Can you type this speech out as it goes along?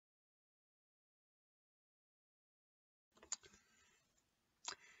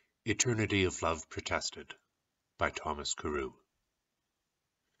Eternity of Love Protested by Thomas Carew.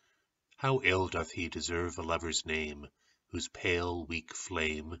 How ill doth he deserve a lover's name, whose pale, weak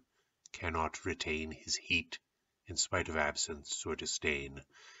flame cannot retain his heat, in spite of absence or disdain,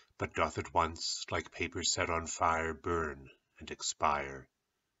 but doth at once, like paper set on fire, burn and expire.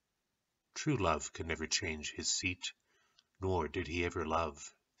 True love can never change his seat, nor did he ever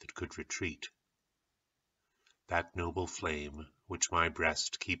love that could retreat. That noble flame, which my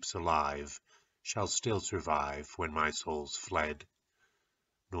breast keeps alive, shall still survive when my soul's fled,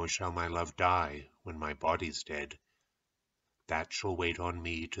 nor shall my love die when my body's dead. That shall wait on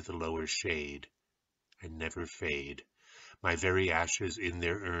me to the lower shade, and never fade. My very ashes in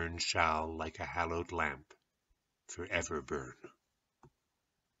their urn shall, like a hallowed lamp, for ever burn.